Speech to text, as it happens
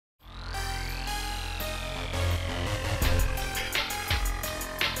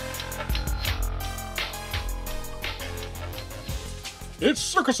It's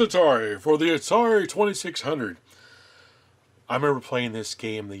Circus Atari for the Atari 2600. I remember playing this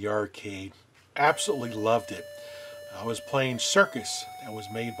game in the arcade. Absolutely loved it. I was playing Circus that was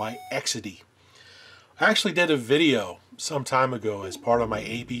made by Exidy. I actually did a video some time ago as part of my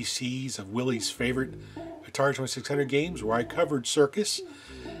ABCs of Willie's favorite Atari 2600 games where I covered Circus.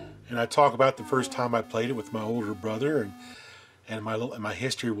 And I talk about the first time I played it with my older brother and my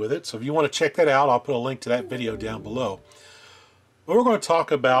history with it. So if you want to check that out, I'll put a link to that video down below. But we're going to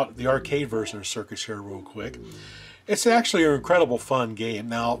talk about the arcade version of Circus here real quick. It's actually an incredible fun game.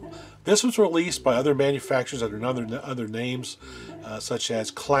 Now, this was released by other manufacturers under other names, such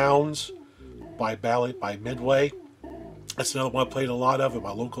as Clowns by Midway. That's another one I played a lot of at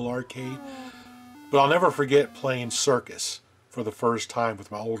my local arcade. But I'll never forget playing Circus for the first time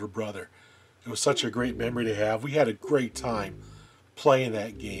with my older brother. It was such a great memory to have. We had a great time playing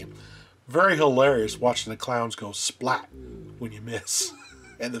that game. Very hilarious watching the clowns go splat when you miss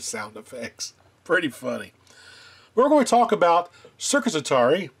and the sound effects. Pretty funny. We're going to talk about Circus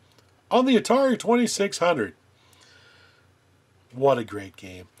Atari on the Atari 2600. What a great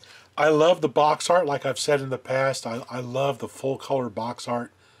game. I love the box art, like I've said in the past. I love the full color box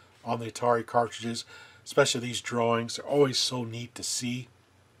art on the Atari cartridges, especially these drawings. They're always so neat to see.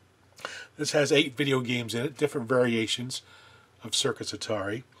 This has 8 video games in it, different variations of Circus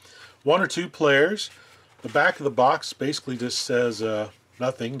Atari. 1 or 2 players. The back of the box basically just says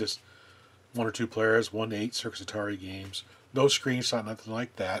nothing, just 1 or 2 players, 1 to 8 Circus Atari games. No screenshot, nothing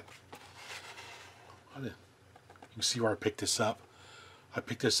like that. You can see where I picked this up. I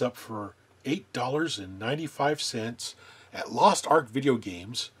picked this up for $8.95 at Lost Ark Video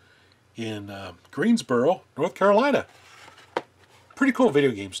Games in Greensboro, North Carolina. Pretty cool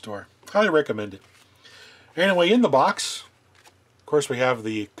video game store. Highly recommend it. Anyway, in the box, of course, we have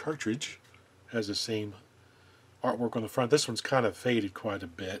the cartridge. Has the same artwork on the front. This one's kind of faded quite a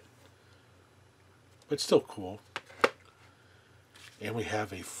bit, but still cool. And we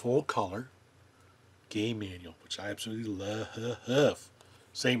have a full color game manual, which I absolutely love.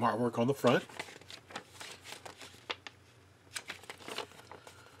 Same artwork on the front.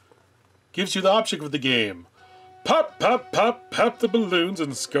 Gives you the object of the game. Pop, pop, pop, pop the balloons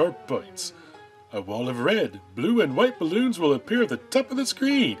and score points. A wall of red, blue, and white balloons will appear at the top of the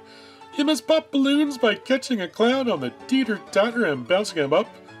screen. You must pop balloons by catching a clown on the teeter-totter and bouncing him up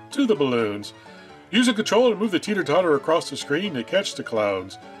to the balloons. Use a controller to move the teeter-totter across the screen to catch the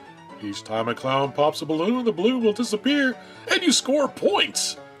clowns. Each time a clown pops a balloon, the balloon will disappear, and you score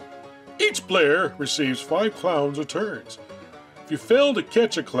points. Each player receives 5 clowns or turns. If you fail to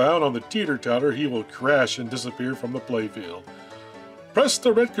catch a clown on the teeter-totter, he will crash and disappear from the playfield. Press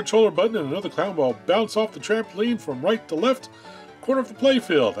the red controller button and another clown will bounce off the trampoline from right to left corner of the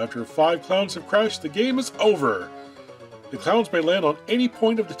playfield. After 5 clowns have crashed, the game is over. The clowns may land on any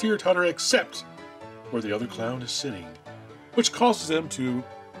point of the teeter-totter except where the other clown is sitting, which causes them to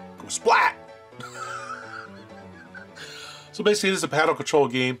go splat. So basically, this is a paddle control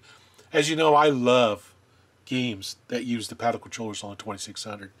game. As you know, I love games that use the paddle controllers on the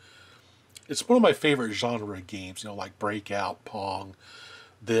 2600. It's one of my favorite genre of games, like Breakout, Pong,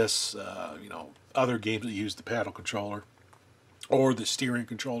 other games that use the paddle controller or the steering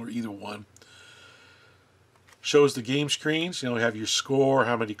controller, either one. Shows the game screens. You have your score,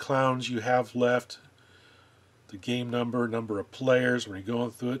 how many clowns you have left, the game number of players when you're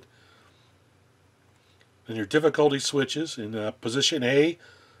going through it. And your difficulty switches. In position A,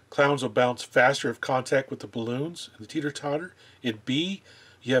 clowns will bounce faster if contact with the balloons and the teeter-totter. In B,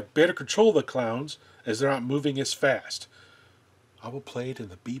 you have better control of the clowns as they're not moving as fast. I will play it in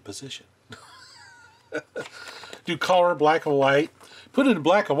the B position. Do color, black and white. Put it in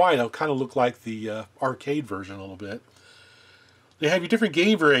black and white, it'll kind of look like the arcade version a little bit. They have your different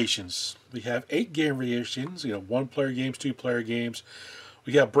game variations. We have 8 game variations. 1-player games, 2-player games.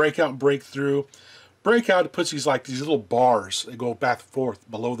 We got Breakout and Breakthrough. Breakout puts these little bars that go back and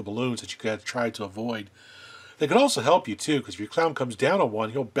forth below the balloons that you got to try to avoid. They can also help you too, because if your clown comes down on one,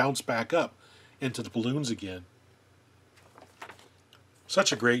 he'll bounce back up into the balloons again.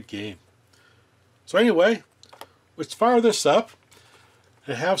 Such a great game. So anyway, let's fire this up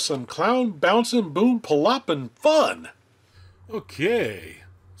and have some clown bouncing, boom, palopping fun. Okay,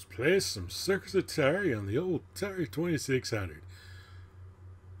 let's play some Circus Atari on the old Atari 2600.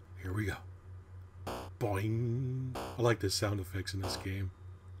 Here we go. Boing. I like the sound effects in this game.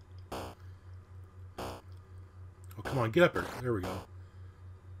 Oh, come on, get up here. There we go.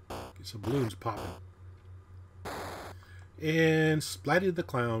 Get some balloons popping. And Splatty the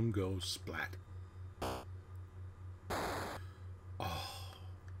Clown goes splat.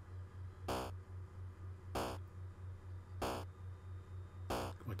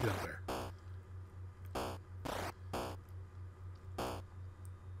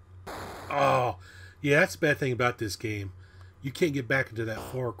 Oh, yeah, that's the bad thing about this game. You can't get back into that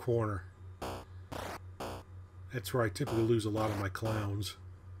far corner. That's where I typically lose a lot of my clowns.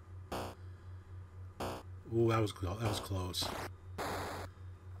 Ooh, that was close.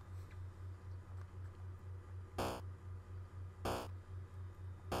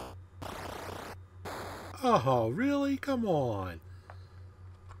 Oh, really? Come on.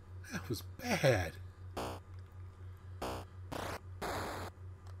 That was bad. Oh.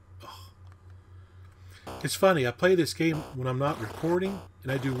 It's funny, I play this game when I'm not recording,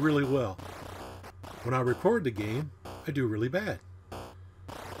 and I do really well. When I record the game, I do really bad.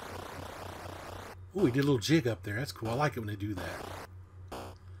 Ooh, he did a little jig up there. That's cool. I like it when they do that.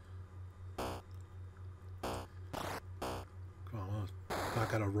 Come on, let's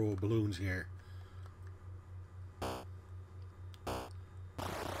knock out a row of balloons here.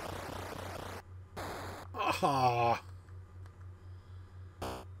 Ah.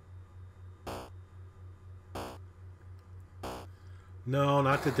 No,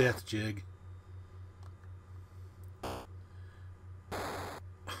 not the death jig.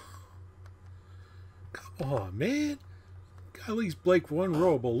 Come on, man. Gotta at least break one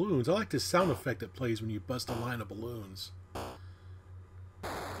row of balloons. I like this sound effect that plays when you bust a line of balloons. Oh,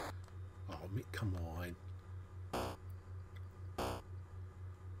 man, come on.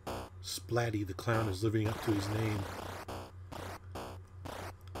 Splatty the clown is living up to his name.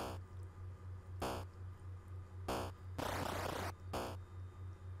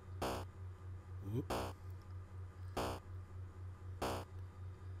 Whoop.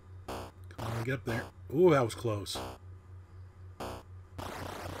 Come on, get up there. Ooh, that was close.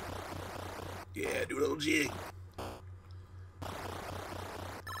 Yeah, do a little jig.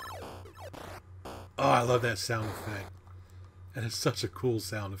 Oh, I love that sound effect. That is such a cool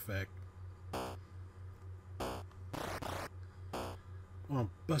sound effect. Come on,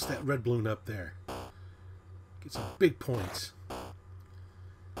 bust that red balloon up there. Get some big points.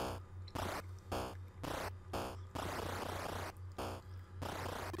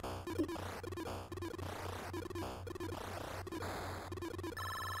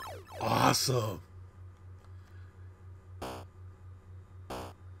 Awesome.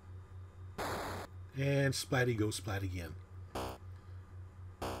 And splatty goes splat again.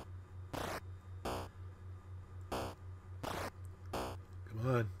 Come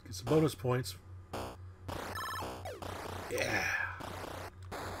on, get some bonus points. Yeah.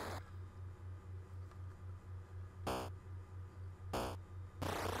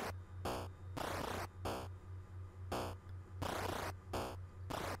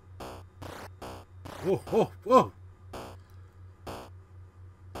 Whoa, whoa, whoa.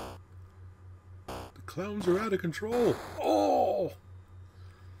 The clowns are out of control. Oh!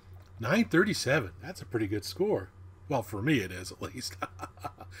 937. That's a pretty good score. Well, for me it is, at least.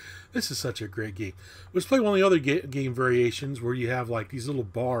 This is such a great game. Let's play one of the other game variations where you have like these little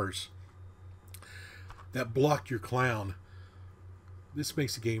bars that block your clown. This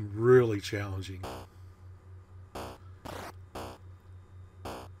makes the game really challenging.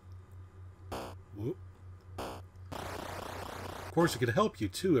 Whoop. Of course, it can help you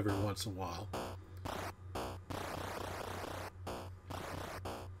too every once in a while.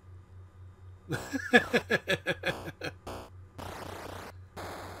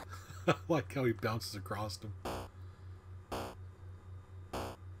 I like how he bounces across them.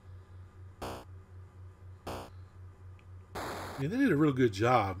 Yeah, they did a real good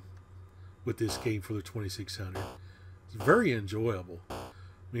job with this game for the 2600. It's very enjoyable. I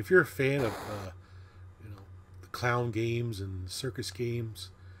mean, if you're a fan of the clown games and circus games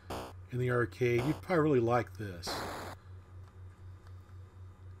in the arcade, you'd probably really like this.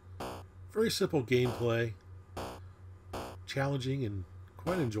 Very simple gameplay, challenging and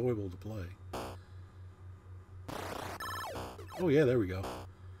quite enjoyable to play. Oh yeah, there we go.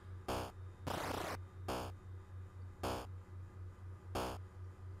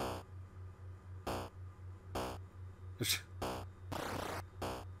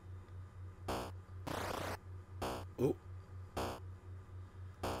 Oh.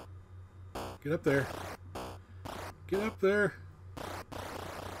 Get up there. Get up there.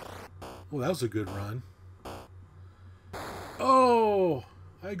 Oh, that was a good run. Oh,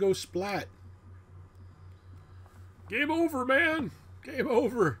 I go splat. Game over, man. Game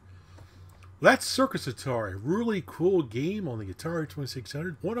over. Well, that's Circus Atari. Really cool game on the Atari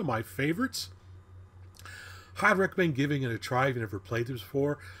 2600. One of my favorites. I'd recommend giving it a try if you've never played this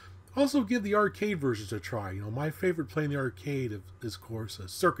before. Also, give the arcade versions a try. You know, my favorite play in the arcade is, of course,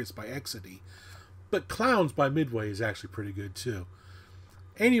 Circus by Exidy. But Clowns by Midway is actually pretty good, too.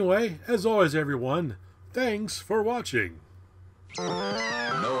 Anyway, as always, everyone, thanks for watching.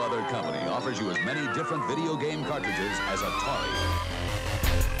 No other company offers you as many different video game cartridges as Atari.